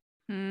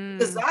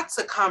 Because that's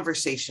a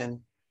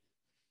conversation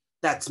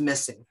that's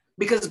missing,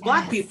 because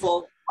Black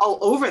people all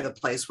over the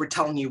place were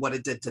telling you what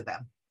it did to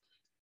them.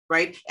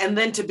 Right. And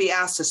then to be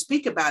asked to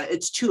speak about it,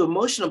 it's too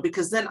emotional,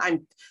 because then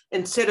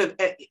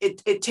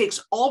it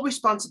takes all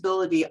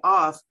responsibility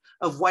off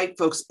of white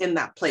folks in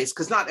that place,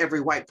 because not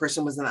every white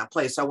person was in that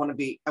place. So I want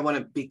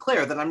to be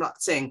clear that I'm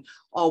not saying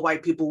all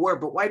white people were,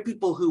 but white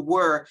people who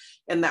were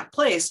in that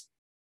place,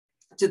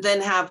 to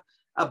then have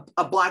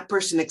a Black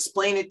person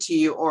explain it to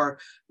you, or,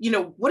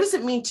 what does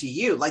it mean to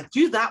you? Like,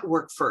 do that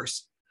work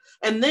first.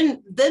 And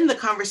then the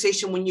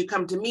conversation when you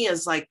come to me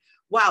is like,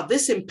 wow,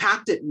 this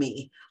impacted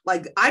me.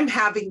 Like I'm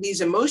having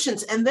these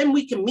emotions, and then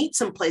we can meet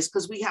someplace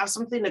because we have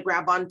something to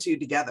grab onto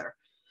together,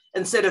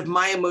 instead of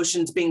my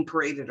emotions being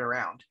paraded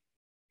around.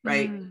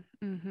 Right.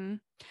 Mm-hmm.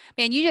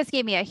 Man, you just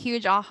gave me a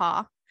huge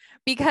aha,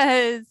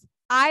 because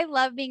I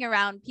love being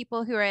around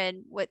people who are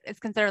in what is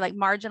considered like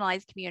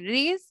marginalized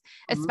communities,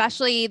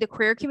 especially the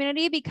queer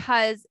community,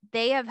 because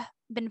they have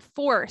been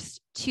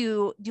forced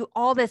to do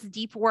all this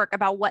deep work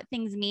about what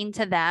things mean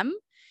to them.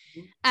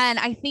 And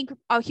I think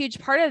a huge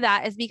part of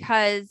that is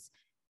because,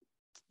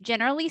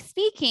 generally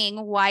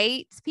speaking,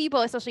 white people,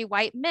 especially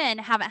white men,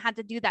 haven't had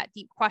to do that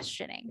deep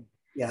questioning,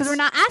 because we're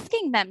not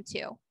asking them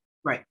to.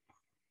 Right.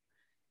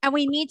 And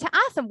we need to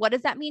ask them, what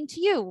does that mean to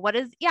you? What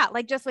is,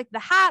 like just like the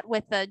hat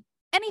with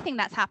anything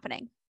that's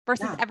happening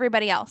versus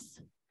everybody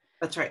else.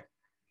 That's right.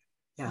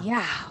 Yeah.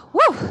 Yeah.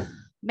 Woo.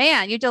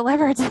 Man, you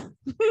delivered.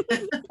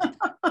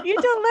 You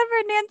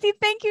delivered, Nancy.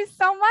 Thank you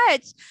so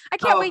much. I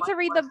can't wait to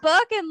read the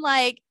book. And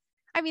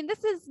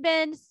this has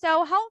been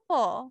so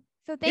helpful.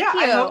 So thank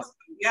you.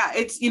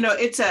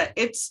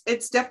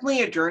 It's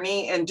definitely a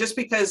journey. And just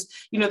because,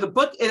 the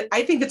book,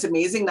 I think it's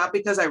amazing, not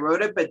because I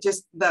wrote it, but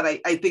just that I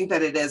think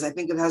that it is. I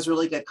think it has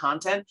really good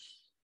content.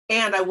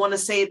 And I want to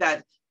say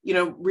that,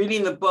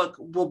 reading the book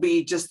will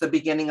be just the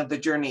beginning of the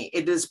journey.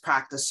 It is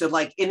practice. So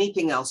like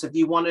anything else, if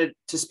you wanted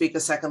to speak a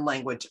second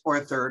language or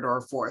a third or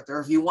a fourth, or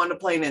if you want to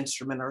play an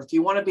instrument, or if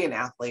you want to be an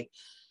athlete,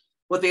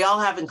 what they all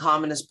have in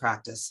common is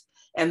practice.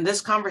 And this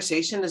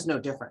conversation is no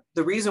different.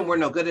 The reason we're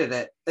no good at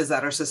it is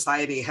that our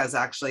society has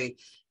actually,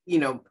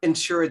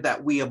 ensured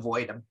that we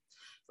avoid them.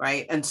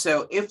 Right. And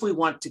so if we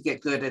want to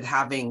get good at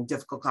having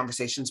difficult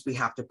conversations, we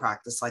have to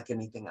practice like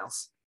anything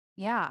else.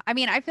 Yeah.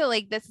 I feel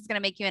like this is going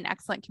to make you an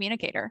excellent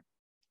communicator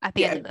at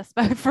the end of this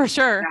book, for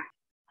sure. Yeah.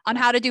 On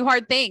how to do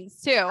hard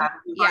things too.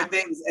 Hard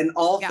things and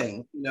all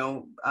things,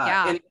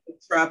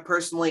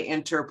 intrapersonally,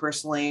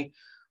 interpersonally,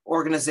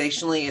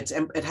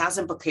 organizationally, it has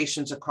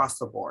implications across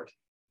the board.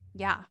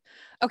 Yeah.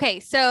 Okay.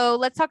 So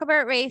let's talk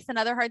about race and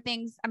other hard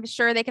things. I'm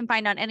sure they can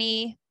find on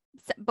any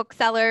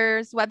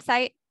bookseller's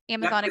website,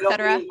 Amazon,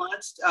 etc.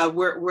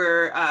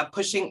 We're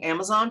pushing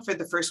Amazon for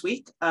the first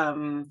week.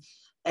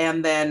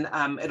 And then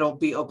it'll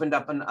be opened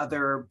up in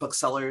other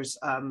booksellers,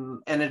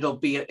 and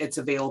it's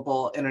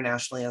available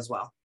internationally as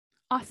well.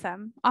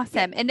 Awesome.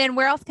 And then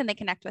where else can they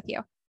connect with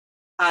you?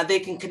 They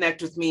can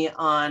connect with me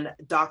on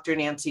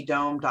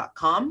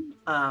drnancydome.com.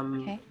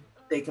 Okay.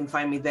 They can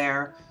find me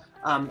there.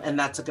 And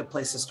that's a good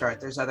place to start.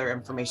 There's other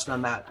information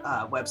on that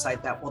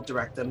website that will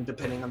direct them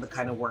depending on the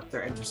kind of work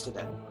they're interested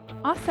in.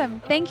 Awesome.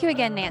 Thank you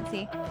again,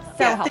 Nancy.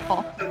 So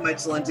helpful. Thank you so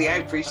much, Lindsay. I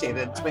appreciate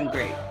it. It's been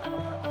great.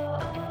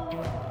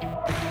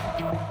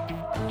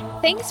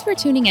 Thanks for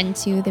tuning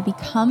into the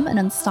Become an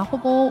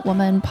Unstoppable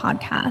Woman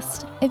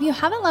podcast. If you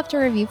haven't left a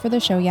review for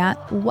the show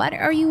yet, what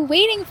are you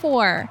waiting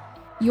for?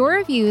 Your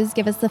reviews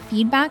give us the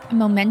feedback and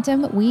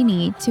momentum we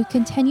need to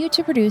continue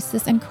to produce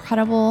this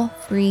incredible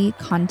free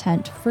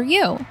content for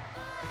you.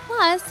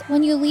 Plus,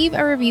 when you leave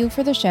a review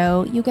for the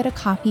show, you get a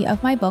copy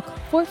of my book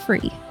for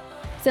free.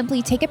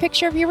 Simply take a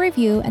picture of your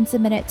review and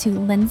submit it to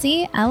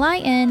Lindsay,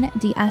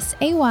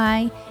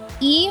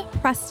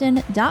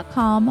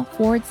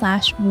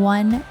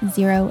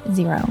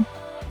 LindsayEpreston.com/100.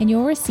 And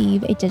you'll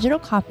receive a digital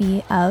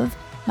copy of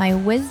my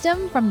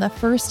Wisdom from the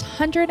First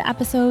 100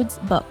 Episodes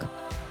book.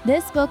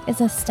 This book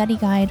is a study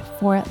guide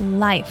for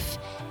life.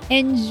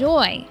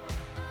 Enjoy!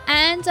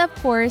 And of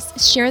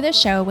course, share the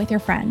show with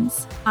your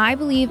friends. I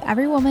believe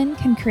every woman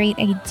can create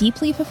a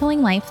deeply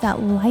fulfilling life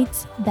that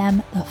lights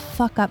them the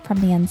fuck up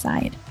from the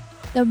inside.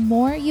 The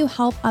more you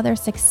help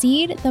others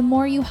succeed, the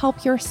more you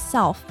help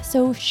yourself.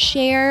 So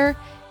share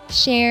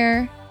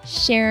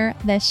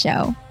this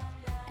show.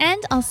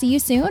 And I'll see you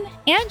soon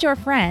and your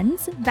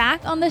friends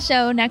back on the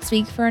show next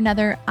week for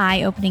another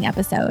eye-opening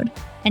episode.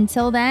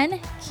 Until then,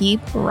 keep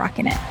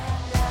rocking it.